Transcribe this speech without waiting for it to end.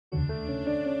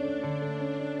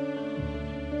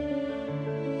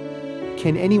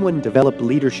Can anyone develop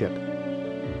leadership?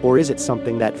 Or is it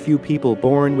something that few people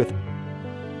born with?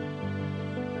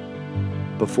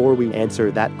 Before we answer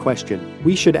that question,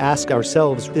 we should ask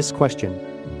ourselves this question.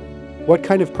 What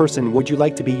kind of person would you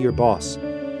like to be your boss?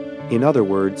 In other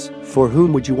words, for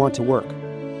whom would you want to work?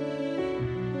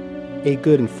 A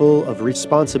good and full of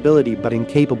responsibility but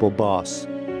incapable boss.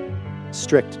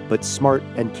 Strict but smart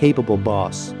and capable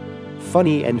boss.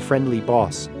 Funny and friendly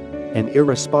boss. An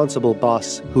irresponsible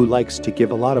boss who likes to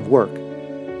give a lot of work.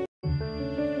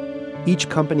 Each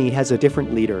company has a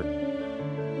different leader,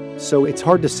 so it's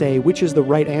hard to say which is the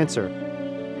right answer.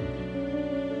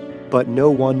 But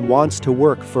no one wants to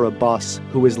work for a boss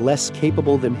who is less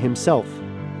capable than himself.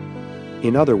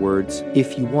 In other words,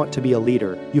 if you want to be a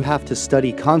leader, you have to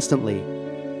study constantly.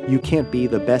 You can't be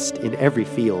the best in every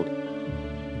field,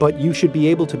 but you should be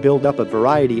able to build up a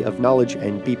variety of knowledge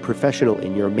and be professional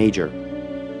in your major.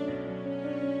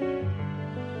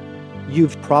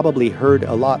 You've probably heard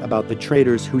a lot about the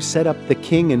traitors who set up the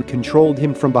king and controlled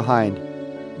him from behind.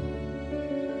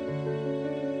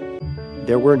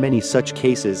 There were many such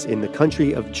cases in the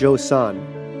country of Joseon.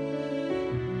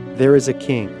 There is a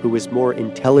king who is more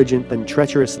intelligent than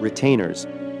treacherous retainers.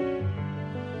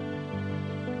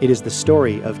 It is the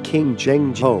story of King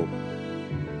Zhengzhou.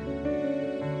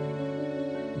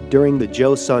 During the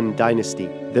Joseon dynasty,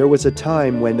 there was a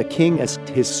time when the king asked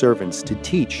his servants to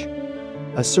teach.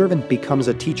 A servant becomes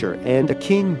a teacher and a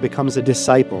king becomes a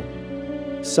disciple.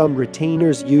 Some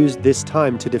retainers used this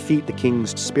time to defeat the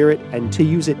king's spirit and to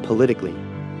use it politically.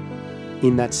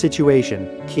 In that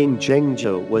situation, King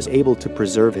Zhengzhou was able to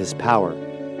preserve his power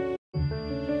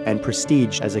and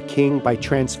prestige as a king by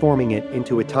transforming it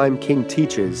into a time king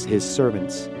teaches his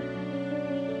servants.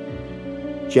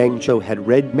 Zhengzhou had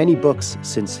read many books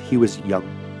since he was young,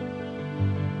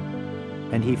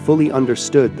 and he fully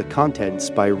understood the contents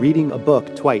by reading a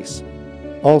book twice.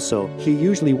 Also, he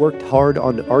usually worked hard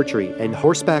on archery and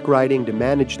horseback riding to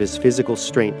manage his physical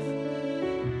strength.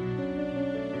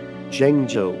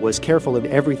 Zhengzhou was careful in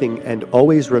everything and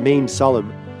always remained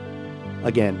solemn.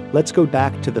 Again, let's go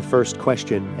back to the first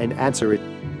question and answer it.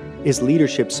 Is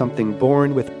leadership something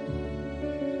born with?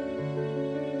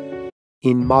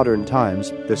 In modern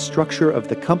times, the structure of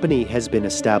the company has been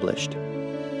established.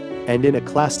 And in a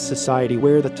class society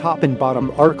where the top and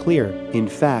bottom are clear, in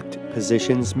fact,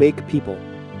 positions make people.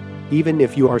 Even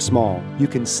if you are small, you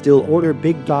can still order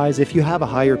big guys if you have a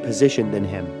higher position than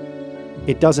him.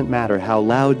 It doesn't matter how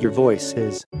loud your voice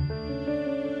is.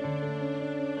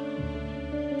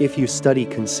 If you study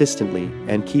consistently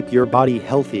and keep your body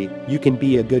healthy, you can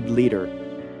be a good leader.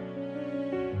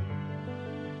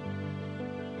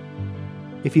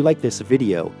 If you like this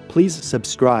video, please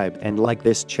subscribe and like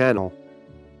this channel.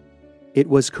 It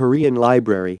was Korean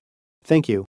Library. Thank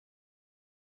you.